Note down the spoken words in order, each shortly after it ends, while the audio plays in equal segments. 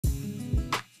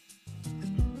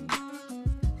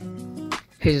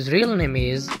His real name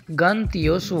is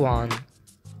Tieosuwan.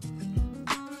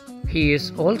 He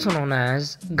is also known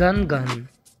as Gun.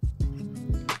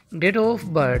 Date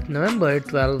of birth November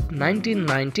 12,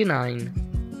 1999.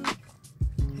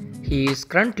 He is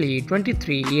currently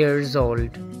 23 years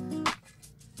old.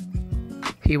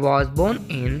 He was born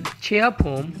in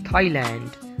Tieosuwan,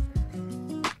 Thailand.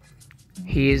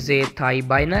 He is a Thai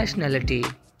by nationality.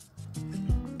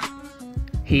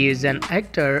 He is an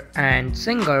actor and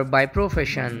singer by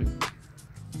profession.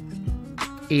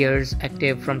 Years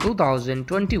active from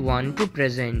 2021 to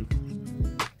present.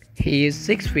 He is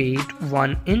 6 feet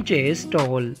 1 inches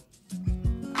tall.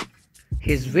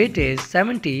 His weight is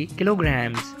 70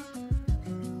 kilograms.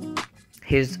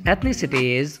 His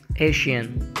ethnicity is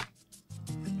Asian.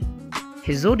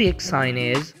 His zodiac sign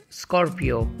is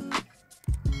Scorpio.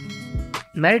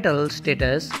 Marital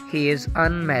status: he is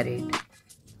unmarried.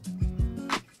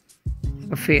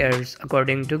 Affairs: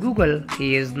 according to Google,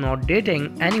 he is not dating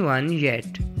anyone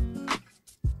yet.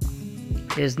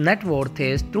 His net worth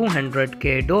is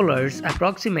 $200,000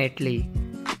 approximately.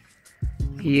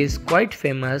 He is quite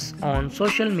famous on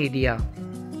social media.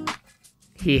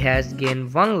 He has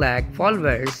gained 1 lakh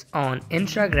followers on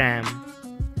Instagram.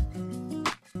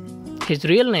 His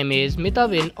real name is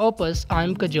Metawin Opus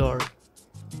I'm Kajor.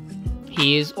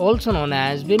 He is also known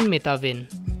as Metawin.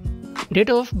 Date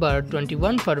of birth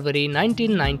 21 February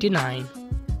 1999.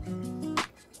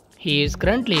 He is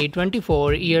currently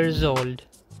 24 years old.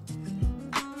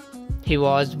 He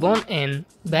was born in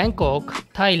Bangkok,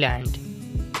 Thailand.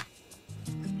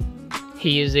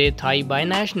 He is a Thai by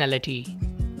nationality.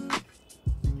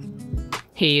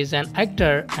 He is an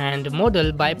actor and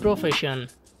model by profession.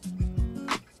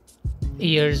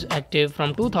 Years active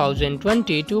from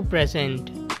 2020 to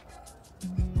present.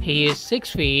 He is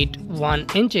 6 feet 1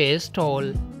 inches tall.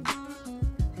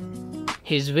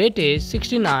 His weight is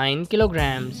 69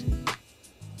 kilograms.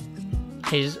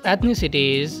 His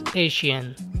ethnicity is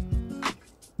Asian.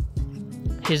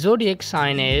 His zodiac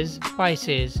sign is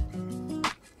Pisces.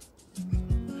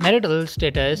 Marital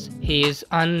status: he is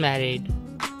unmarried.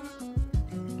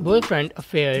 Boyfriend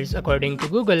affairs: according to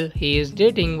Google, he is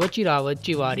dating Vachirawat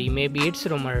Chiwari, maybe it's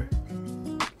rumor.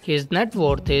 His net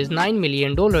worth is $9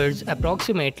 million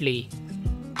approximately.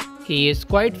 He is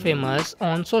quite famous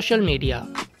on social media.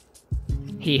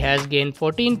 He has gained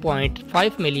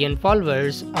 14.5 million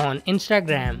followers on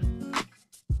Instagram.